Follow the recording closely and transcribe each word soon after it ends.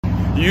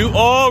You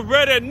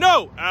already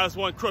know, as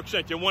one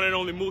Crookshank, your one and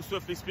only Move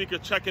Swiftly speaker,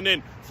 checking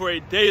in for a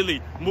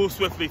daily Move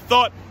Swiftly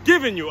thought,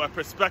 giving you a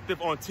perspective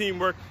on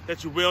teamwork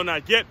that you will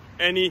not get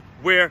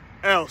anywhere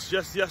else.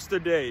 Just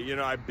yesterday,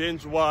 I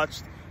binge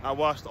watched. I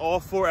watched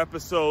all 4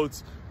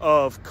 episodes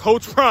of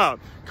Coach Prime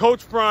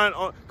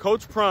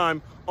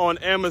on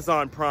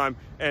Amazon Prime,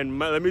 and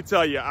let me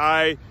tell you,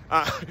 I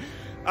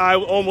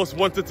almost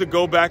wanted to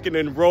go back and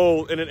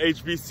enroll in an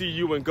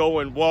HBCU and go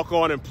and walk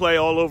on and play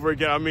all over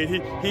again. I mean,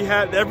 he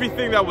had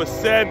everything that was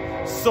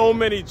said, so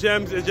many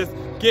gems.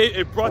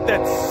 It brought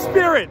that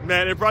spirit,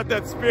 man. It brought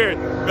that spirit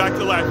back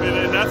to life,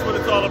 and that's what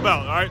it's all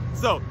about. All right.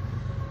 So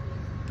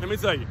let me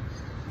tell you,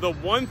 the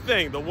one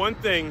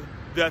thing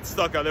that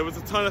stuck out. There was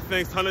a ton of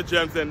things, ton of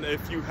gems, and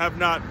if you have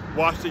not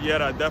watched it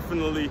yet, I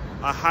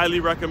highly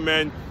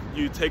recommend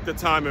you take the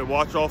time and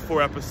watch all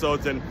 4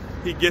 episodes. And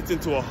he gets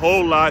into a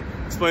whole lot,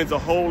 explains a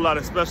whole lot,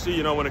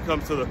 especially, when it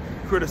comes to the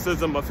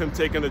criticism of him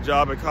taking the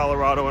job at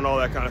Colorado and all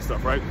that kind of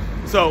stuff, right?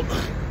 So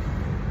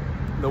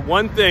the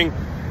one thing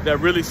that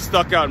really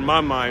stuck out in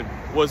my mind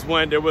was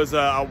when there was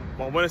I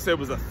want to say it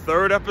was a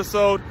 3rd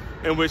episode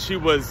in which he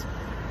was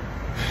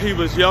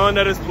yelling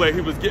at his player.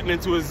 He was getting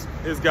into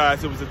his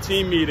guys. It was a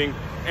team meeting,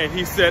 and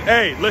he said,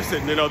 hey,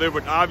 listen, they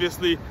were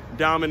obviously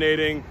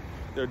dominating.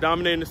 They're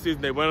dominating the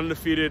season. They went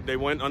undefeated. They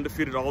went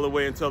undefeated all the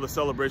way until the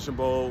Celebration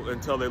Bowl,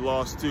 until they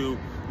lost to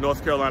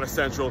North Carolina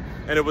Central.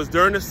 And it was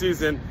during the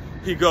season,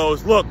 he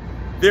goes, look,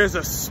 there's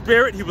a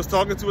spirit. He was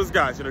talking to his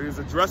guys. He was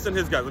addressing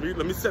his guys.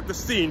 Let me set the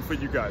scene for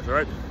you guys, all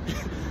right?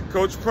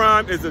 Coach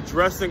Prime is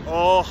addressing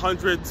all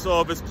hundreds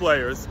of his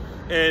players.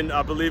 And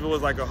I believe it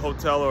was like a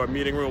hotel or a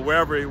meeting room,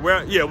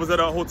 it was at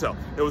a hotel.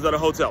 It was at a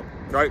hotel,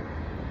 right?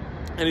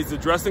 And he's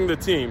addressing the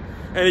team.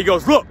 And he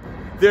goes, look,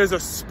 there's a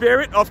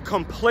spirit of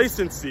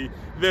complacency.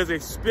 There's a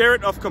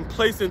spirit of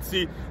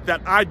complacency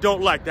that I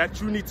don't like, that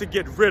you need to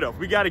get rid of.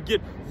 We got to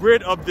get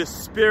rid of this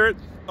spirit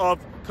of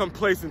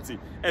complacency.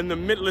 And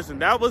listen,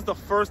 that was the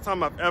first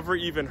time I've ever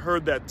even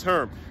heard that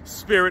term,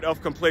 spirit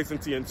of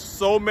complacency. And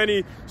so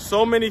many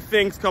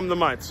things come to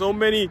mind. So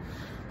many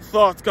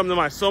thoughts come to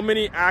mind. So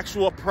many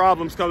actual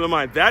problems come to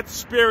mind. That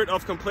spirit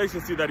of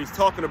complacency that he's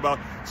talking about,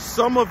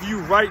 some of you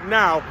right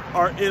now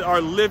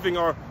are living,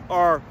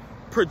 are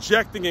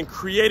projecting and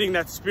creating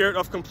that spirit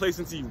of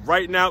complacency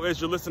right now as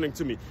you're listening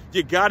to me.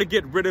 You got to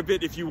get rid of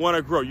it if you want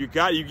to grow. You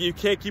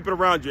can't keep it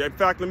around you. In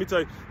fact, let me tell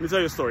you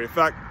a story. In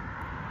fact,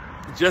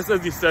 just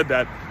as he said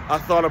that, I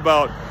thought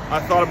about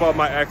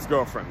my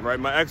ex-girlfriend, right?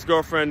 My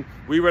ex-girlfriend,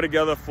 we were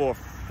together for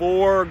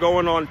 4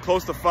 going on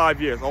close to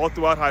 5 years, all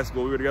throughout high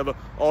school. We were together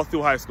all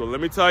through high school. Let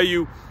me tell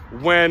you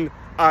when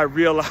I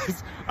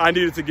realized I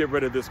needed to get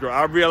rid of this girl.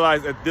 I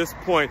realized at this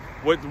point,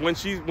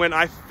 when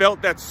I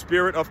felt that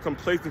spirit of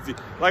complacency,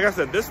 like I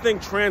said, this thing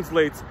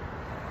translates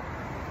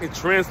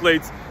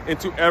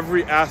into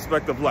every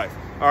aspect of life.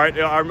 All right,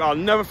 I'll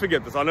never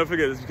forget this.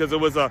 Because it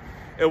was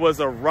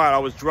a ride. I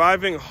was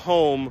driving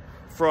home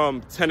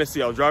from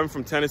Tennessee. I was driving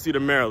from Tennessee to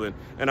Maryland,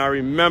 and I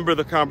remember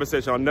the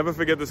conversation. I'll never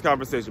forget this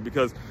conversation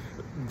because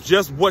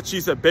just what she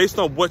said, based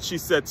on what she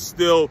said, it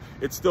still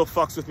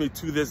fucks with me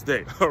to this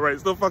day. All right, it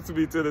still fucks with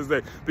me to this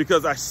day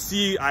because I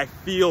see, I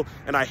feel,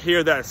 and I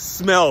hear that,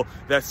 smell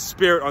that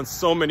spirit on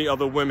so many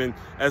other women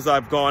as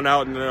I've gone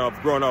out and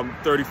I've grown up. I'm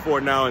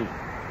 34 now, and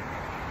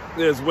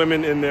there's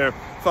women in their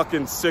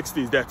fucking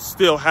 60s that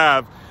still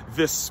have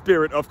this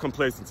spirit of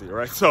complacency,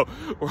 right? So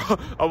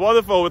I'm on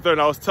the phone with her,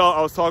 and I was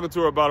talking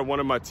to her about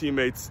one of my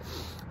teammates,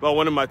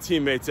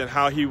 and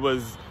how he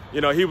was,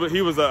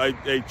 he was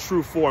a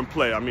true form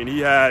player. I mean, he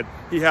had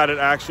an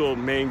actual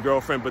main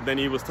girlfriend, but then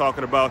he was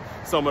talking about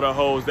some of the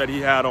hoes that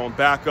he had on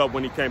backup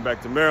when he came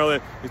back to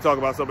Maryland. He's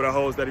talking about some of the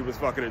hoes that he was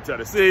fucking in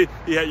Tennessee.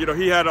 He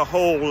had a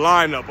whole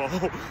lineup, a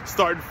whole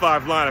starting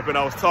 5 lineup, and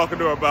I was talking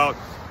to her about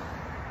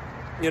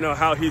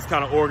how he's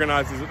kind of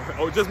organized,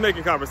 just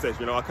making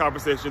conversation,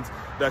 conversations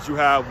that you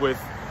have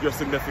with your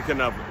significant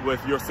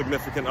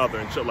other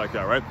and shit like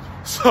that, right?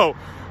 So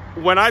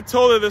when I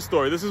told her this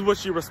story, this is what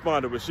she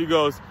responded with. She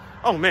goes,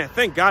 oh man,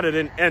 thank God I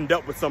didn't end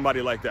up with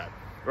somebody like that,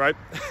 right?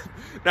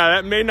 Now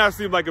that may not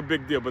seem like a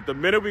big deal, but the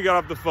minute we got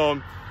off the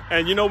phone,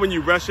 and when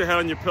you rest your head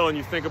on your pillow and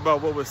you think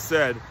about what was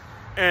said,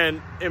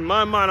 and in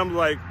my mind I'm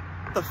like,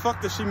 what the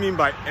fuck does she mean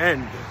by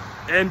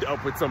end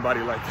up with somebody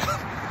like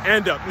that?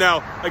 End up.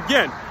 Now,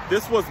 again,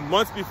 this was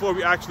months before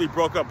we actually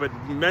broke up, but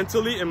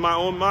mentally, in my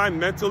own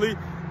mind,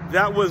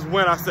 that was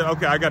when I said,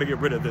 okay, I got to get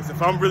rid of this. If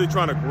I'm really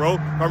trying to grow, if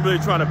I'm really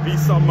trying to be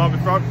something up,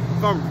 if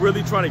I'm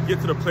really trying to get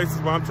to the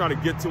places where I'm trying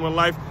to get to in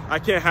life, I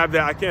can't have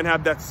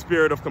that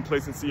spirit of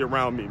complacency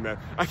around me, man.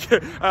 I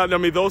can't. I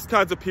mean, those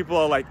kinds of people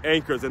are like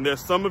anchors, and there's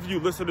some of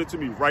you listening to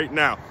me right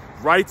now,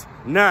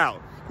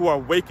 who are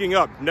waking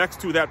up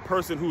next to that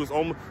person who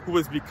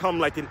has become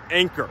like an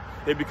anchor.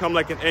 They become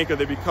like an anchor.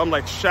 They become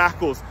like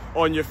shackles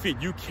on your feet.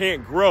 You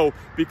can't grow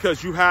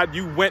because you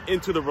went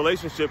into the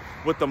relationship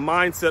with the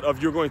mindset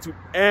of you're going to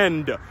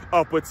end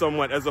up with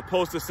someone, as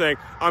opposed to saying,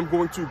 I'm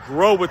going to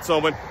grow with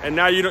someone, and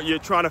now you're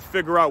trying to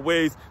figure out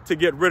ways to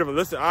get rid of them.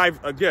 Listen,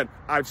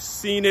 I've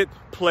seen it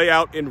play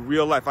out in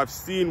real life. I've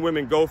seen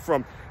women go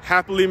from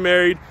happily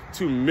married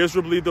to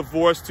miserably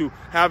divorced to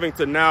having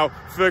to now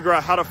figure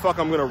out how the fuck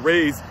I'm going to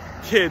raise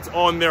kids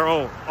on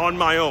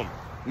my own.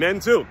 Men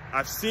too.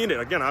 I've seen it.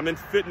 Again, I'm in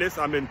fitness,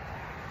 I'm in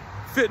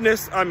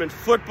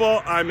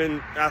football, I'm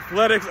in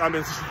athletics, I'm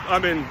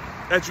in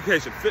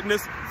education.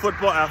 Fitness,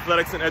 football,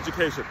 athletics, and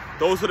education.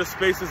 Those are the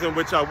spaces in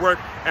which I work,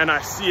 and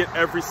I see it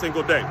every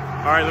single day.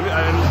 All right, in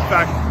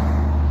fact,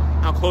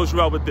 I'll close you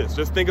out with this.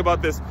 Just think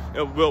about this,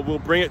 and we'll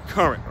bring it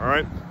current, all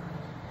right?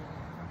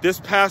 This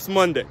past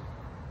Monday,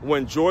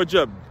 when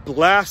Georgia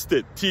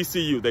blasted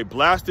TCU, they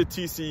blasted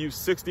TCU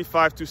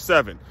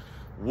 65-7.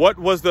 What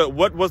was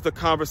the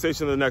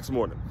conversation the next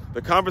morning?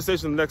 The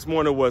conversation the next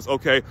morning was,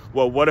 okay,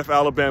 well, what if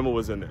Alabama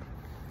was in there?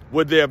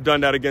 Would they have done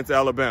that against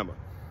Alabama?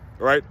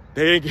 Right?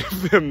 They didn't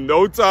give them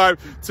no time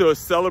to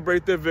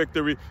celebrate their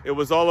victory. It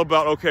was all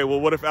about, okay, well,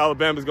 what if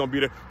Alabama's going to be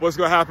there? What's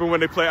going to happen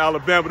when they play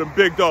Alabama, the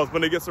big dogs,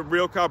 when they get some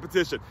real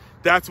competition?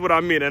 That's what I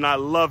mean, and I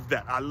love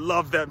that. I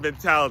love that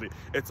mentality.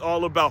 It's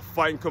all about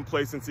fighting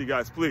complacency,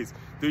 guys. Please,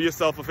 do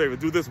yourself a favor.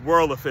 Do this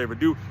world a favor.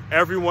 Do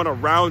everyone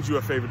around you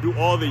a favor. Do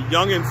all the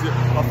youngins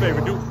a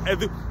favor. Do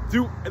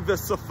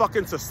the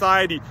fucking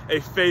society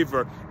a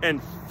favor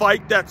and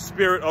fight that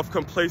spirit of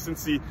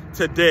complacency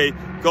today.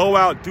 Go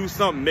out, do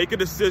something, make a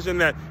decision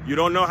that you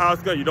don't know how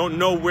it's going, you don't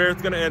know where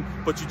it's going to end,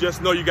 but you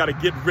just know you got to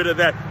get rid of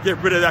that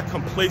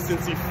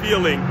complacency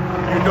feeling.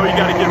 You know you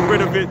got to get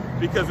rid of it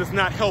because it's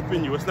not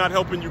helping you. It's not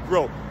helping you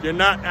grow. You're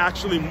not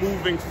actually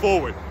moving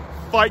forward.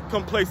 Fight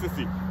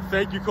complacency.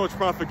 Thank you, Coach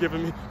Prom, for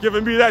giving me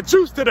that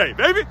juice today,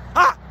 baby.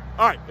 Ah!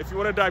 All right, if you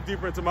want to dive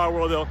deeper into my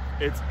world, though,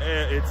 it's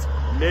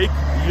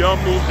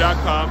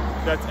makeyourmove.com.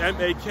 That's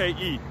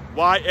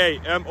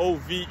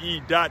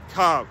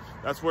MakeYamove.com.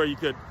 That's where you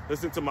could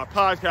listen to my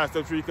podcast.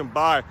 That's where you can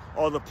buy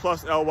all the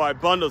Plus LY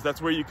bundles.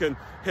 That's where you can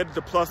hit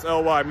the Plus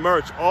LY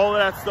merch. All of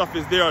that stuff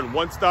is there on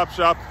one-stop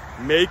shop,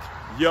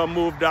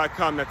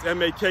 makeyourmove.com. That's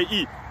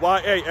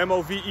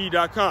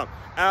MakeYamove.com.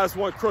 As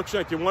one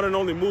Crookshank, your one and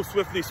only Move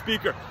Swiftly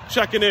speaker,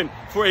 checking out.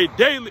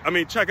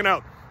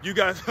 You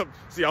guys,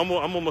 see, I'm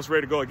almost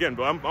ready to go again,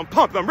 but I'm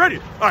pumped. I'm ready.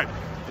 All right,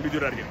 let me do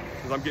that again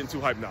because I'm getting too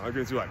hyped now. I'm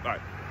getting too hyped. All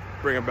right,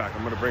 bring it back.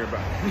 I'm going to bring it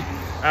back.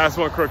 As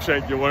one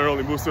Crookshank, your one and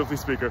only Move Swiftly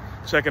speaker,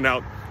 checking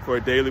out for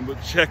a daily move.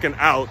 Checking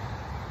out.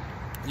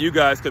 You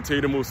guys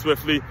continue to move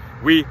swiftly.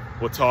 We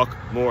will talk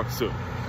more soon.